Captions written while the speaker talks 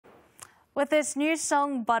With its new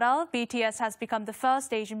song Butter, BTS has become the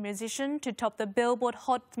first Asian musician to top the Billboard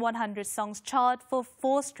Hot 100 Songs chart for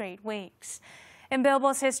 4 straight weeks. In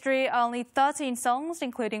Billboard's history, only 13 songs,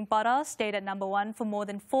 including Butter, stayed at #1 for more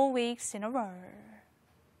than 4 weeks in a row.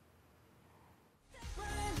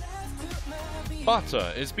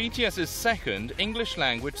 Butter is BTS's second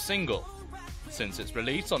English-language single. Since its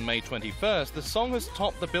release on May 21st, the song has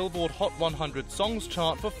topped the Billboard Hot 100 Songs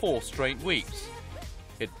chart for 4 straight weeks.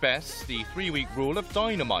 It bests the 3-week rule of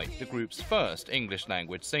Dynamite, the group's first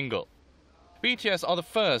English-language single. BTS are the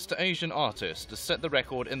first Asian artist to set the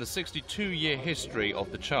record in the 62-year history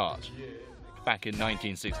of the chart. Back in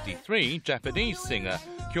 1963, Japanese singer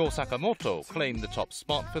Kyo Sakamoto claimed the top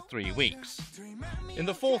spot for 3 weeks. In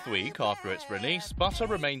the 4th week after its release, Butter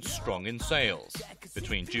remained strong in sales.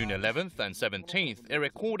 Between June 11th and 17th, it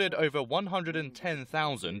recorded over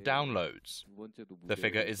 110,000 downloads. The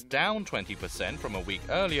figure is down 20% from a week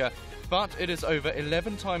earlier, but it is over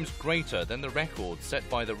 11 times greater than the record set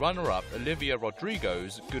by the runner-up Olivia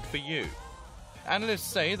Rodrigo's Good For You. Analysts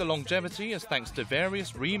say the longevity is thanks to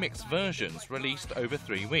various remix versions released over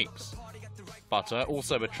 3 weeks. Butter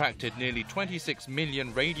also attracted nearly 26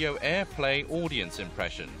 million radio airplay audience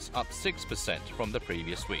impressions, up 6% from the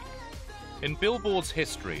previous week. In Billboard's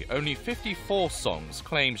history, only 54 songs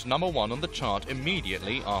claimed #1 on the chart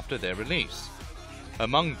immediately after their release.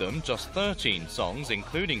 Among them, just 13 songs,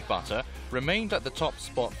 including Butter, remained at the top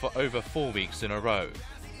spot for over 4 weeks in a row.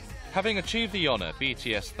 Having achieved the honor,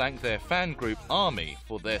 BTS thanked their fan group ARMY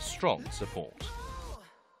for their strong support.